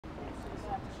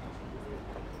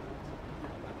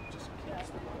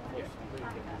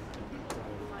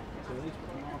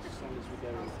as we go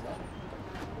into that.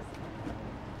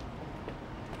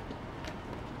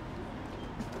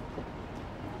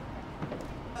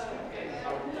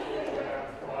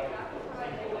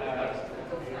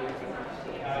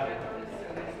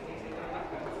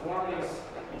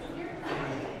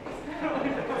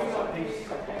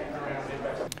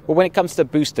 Well, when it comes to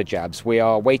booster jabs, we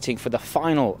are waiting for the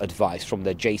final advice from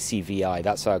the JCVI.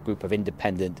 That's our group of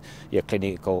independent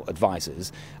clinical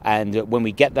advisors. And when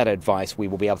we get that advice, we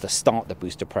will be able to start the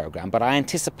booster program. But I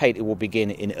anticipate it will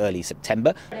begin in early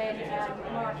September. Then,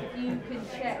 Mark, if you could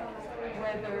check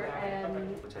whether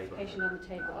patient on the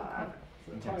table.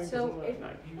 Okay. So,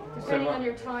 depending on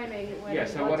your timing,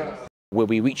 We'll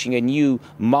be reaching a new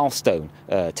milestone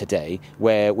today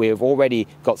where we've already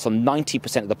got some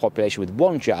 90% of the population with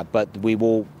one jab, but we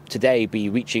will today be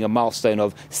reaching a milestone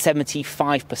of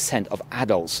 75% of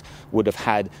adults would have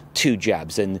had 2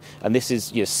 jabs. And this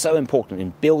is so important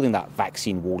in building that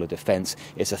vaccine wall of defense.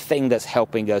 It's a thing that's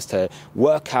helping us to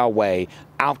work our way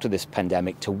out of this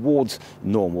pandemic towards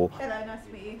normal. Hello, nice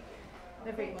to meet you.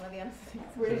 Never one of the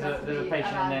anaesthetists. Really there's a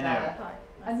patient in there now.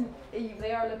 And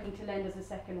they are looking to lend us a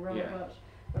second row,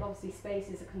 but obviously space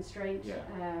is a constraint.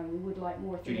 We would like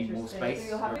more theatre space. So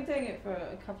you'll have been doing it for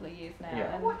a couple of years now.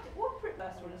 Yeah. And what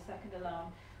first one and second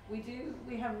alarm?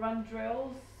 We have run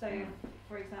drills. So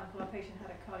for example, our patient had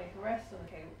a cardiac arrest. And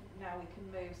okay, now we can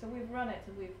move. So we've run it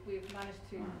and we've managed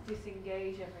to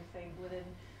disengage everything within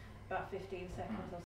about 15 seconds or